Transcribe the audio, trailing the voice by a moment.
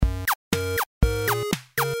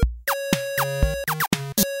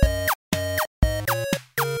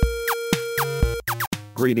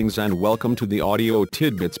Greetings and welcome to the Audio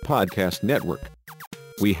Tidbits Podcast Network.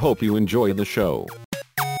 We hope you enjoy the show.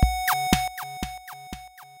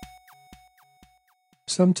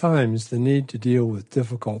 Sometimes the need to deal with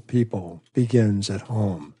difficult people begins at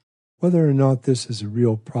home. Whether or not this is a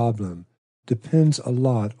real problem depends a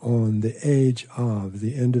lot on the age of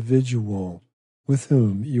the individual with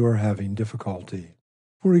whom you are having difficulty.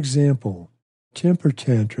 For example, temper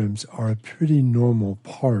tantrums are a pretty normal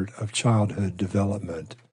part of childhood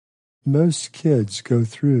development. Most kids go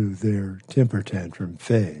through their temper tantrum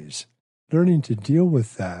phase. Learning to deal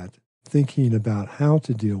with that, thinking about how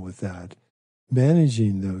to deal with that,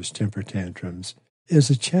 managing those temper tantrums is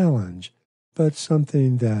a challenge, but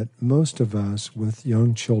something that most of us with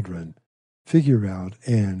young children figure out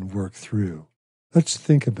and work through. Let's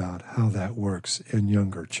think about how that works in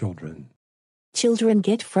younger children. Children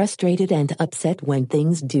get frustrated and upset when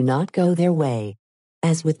things do not go their way.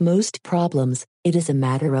 As with most problems, it is a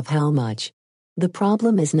matter of how much. The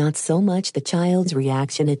problem is not so much the child's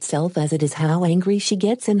reaction itself as it is how angry she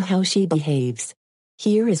gets and how she behaves.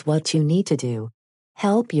 Here is what you need to do.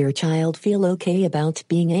 Help your child feel okay about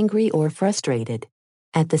being angry or frustrated.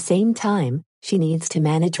 At the same time, she needs to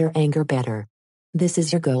manage her anger better. This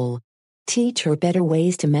is your goal. Teach her better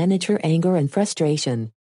ways to manage her anger and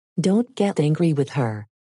frustration. Don't get angry with her.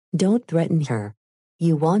 Don't threaten her.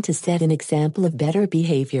 You want to set an example of better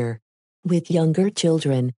behavior. With younger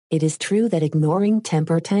children, it is true that ignoring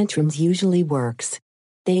temper tantrums usually works.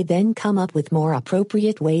 They then come up with more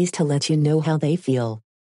appropriate ways to let you know how they feel.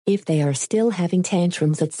 If they are still having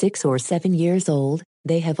tantrums at 6 or 7 years old,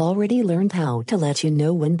 they have already learned how to let you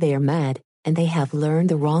know when they are mad, and they have learned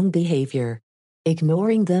the wrong behavior.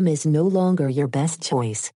 Ignoring them is no longer your best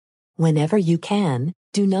choice. Whenever you can,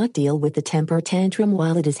 do not deal with the temper tantrum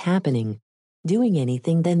while it is happening. Doing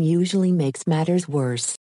anything then usually makes matters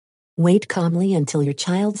worse. Wait calmly until your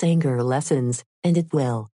child's anger lessens, and it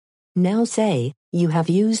will. Now say, "You have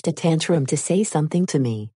used a tantrum to say something to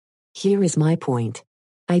me. Here is my point.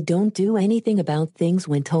 I don't do anything about things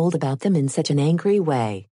when told about them in such an angry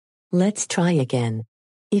way. Let's try again.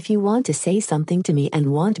 If you want to say something to me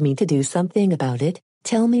and want me to do something about it,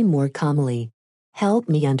 tell me more calmly. Help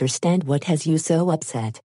me understand what has you so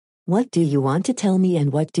upset. What do you want to tell me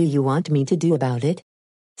and what do you want me to do about it?"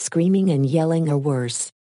 Screaming and yelling are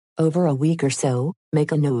worse. Over a week or so,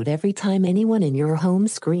 make a note every time anyone in your home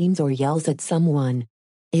screams or yells at someone.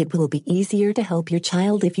 It will be easier to help your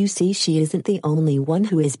child if you see she isn't the only one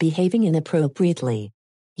who is behaving inappropriately.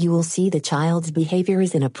 You will see the child's behavior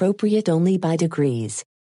is inappropriate only by degrees.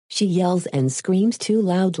 She yells and screams too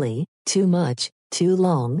loudly, too much, too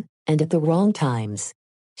long, and at the wrong times.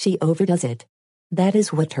 She overdoes it. That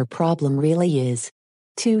is what her problem really is.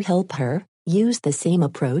 To help her, use the same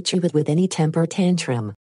approach you would with any temper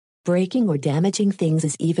tantrum. Breaking or damaging things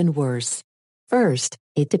is even worse. First,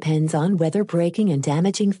 it depends on whether breaking and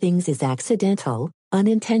damaging things is accidental,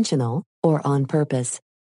 unintentional, or on purpose.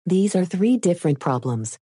 These are 3 different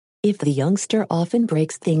problems. If the youngster often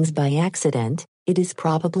breaks things by accident, it is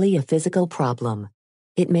probably a physical problem.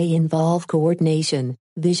 It may involve coordination,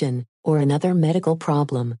 vision, or another medical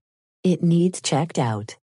problem. It needs checked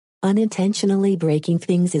out. Unintentionally breaking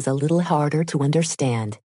things is a little harder to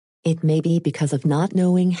understand. It may be because of not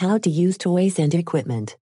knowing how to use toys and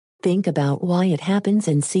equipment. Think about why it happens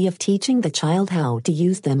and see if teaching the child how to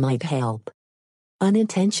use them might help.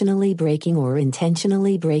 Unintentionally breaking or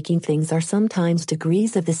intentionally breaking things are sometimes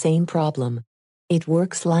degrees of the same problem. It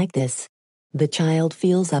works like this. The child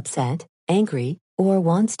feels upset, angry, or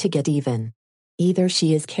wants to get even. Either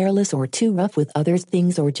she is careless or too rough with others'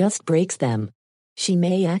 things or just breaks them. She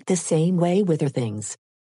may act the same way with her things.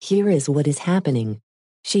 Here is what is happening.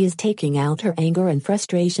 She is taking out her anger and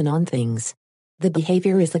frustration on things. The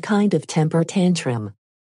behavior is a kind of temper tantrum.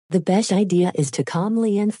 The best idea is to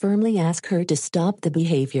calmly and firmly ask her to stop the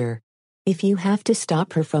behavior. If you have to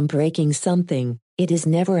stop her from breaking something, it is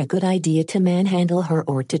never a good idea to manhandle her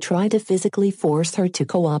or to try to physically force her to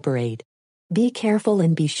cooperate. Be careful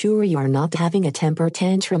and be sure you are not having a temper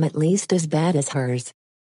tantrum at least as bad as hers.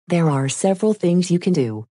 There are several things you can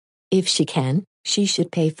do. If she can, she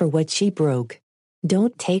should pay for what she broke.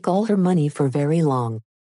 Don't take all her money for very long.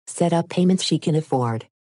 Set up payments she can afford.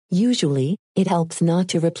 Usually, it helps not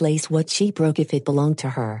to replace what she broke if it belonged to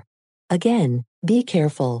her. Again, be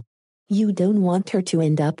careful. You don't want her to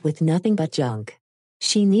end up with nothing but junk.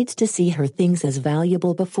 She needs to see her things as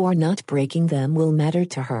valuable before not breaking them will matter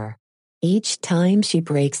to her. Each time she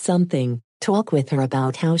breaks something, talk with her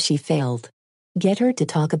about how she felt. Get her to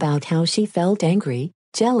talk about how she felt angry,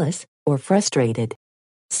 jealous, or frustrated.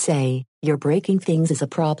 Say, "Your breaking things is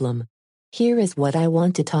a problem. Here is what I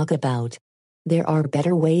want to talk about. There are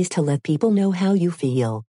better ways to let people know how you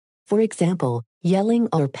feel. For example, yelling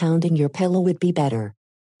or pounding your pillow would be better.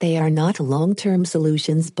 They are not long-term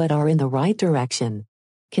solutions but are in the right direction.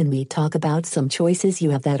 Can we talk about some choices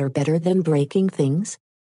you have that are better than breaking things?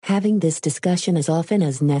 Having this discussion as often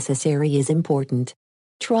as necessary is important.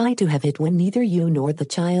 Try to have it when neither you nor the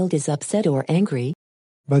child is upset or angry.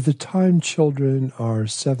 By the time children are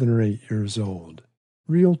 7 or 8 years old,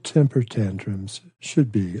 real temper tantrums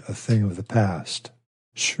should be a thing of the past.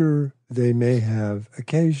 Sure, they may have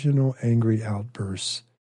occasional angry outbursts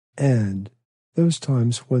and those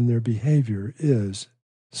times when their behavior is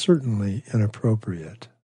certainly inappropriate.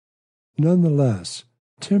 Nonetheless,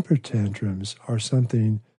 temper tantrums are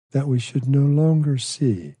something that we should no longer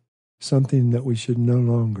see, something that we should no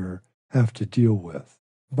longer have to deal with.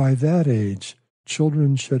 By that age,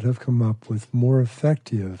 children should have come up with more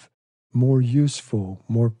effective, more useful,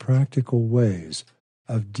 more practical ways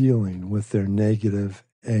of dealing with their negative,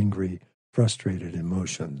 angry, frustrated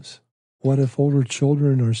emotions. What if older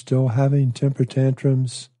children are still having temper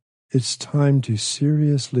tantrums? It's time to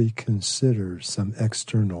seriously consider some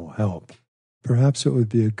external help. Perhaps it would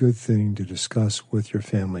be a good thing to discuss with your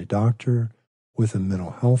family doctor, with a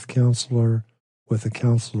mental health counselor, with a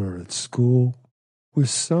counselor at school, with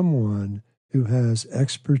someone who has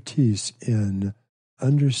expertise in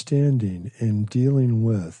understanding and dealing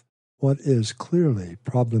with what is clearly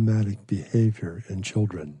problematic behavior in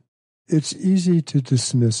children. It's easy to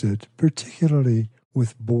dismiss it, particularly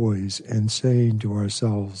with boys, and saying to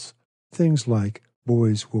ourselves things like,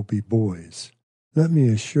 boys will be boys. Let me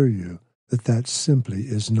assure you that that simply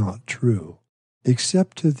is not true,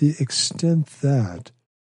 except to the extent that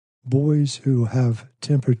boys who have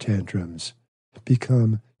temper tantrums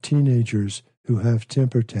become teenagers who have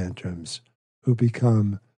temper tantrums, who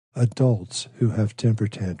become adults who have temper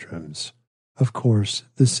tantrums. Of course,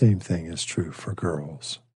 the same thing is true for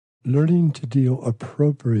girls. Learning to deal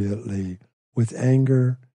appropriately with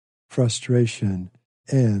anger, frustration,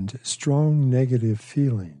 and strong negative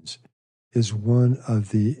feelings is one of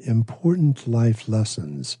the important life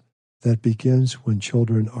lessons that begins when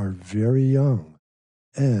children are very young,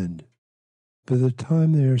 and by the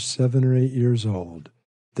time they are 7 or 8 years old,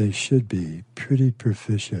 they should be pretty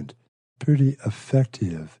proficient, pretty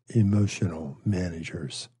effective emotional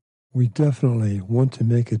managers. We definitely want to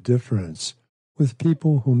make a difference with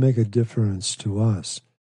people who make a difference to us,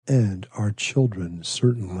 and our children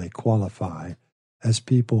certainly qualify as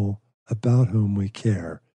people about whom we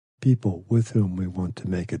care, people with whom we want to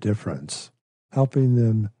make a difference. Helping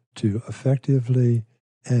them to effectively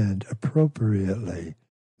and appropriately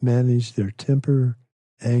manage their temper,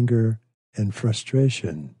 anger, and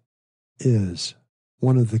frustration is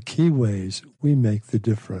one of the key ways we make the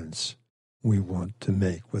difference we want to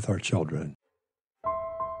make with our children.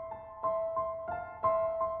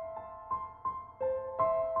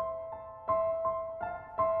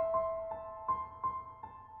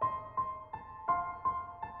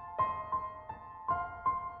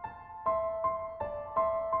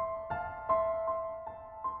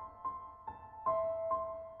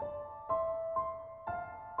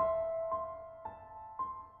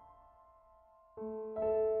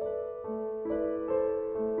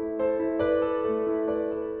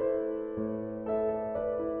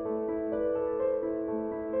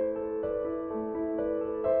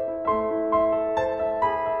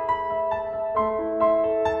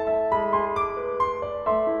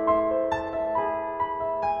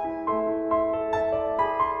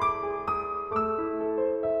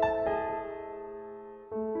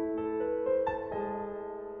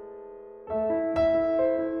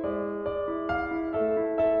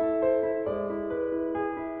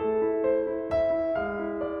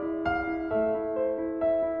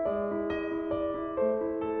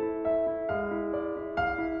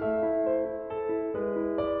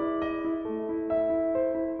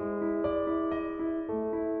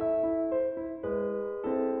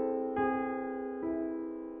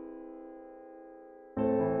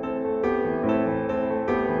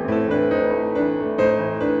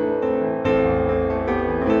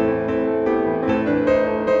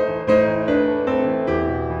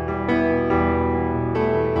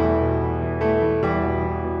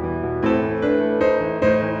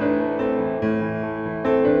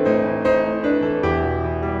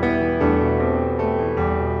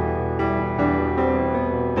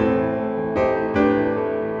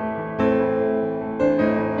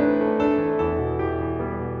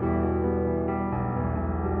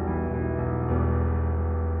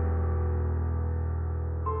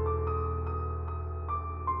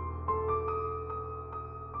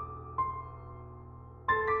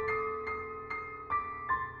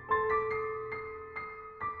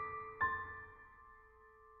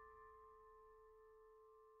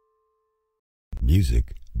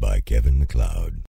 Music by Kevin MacLeod.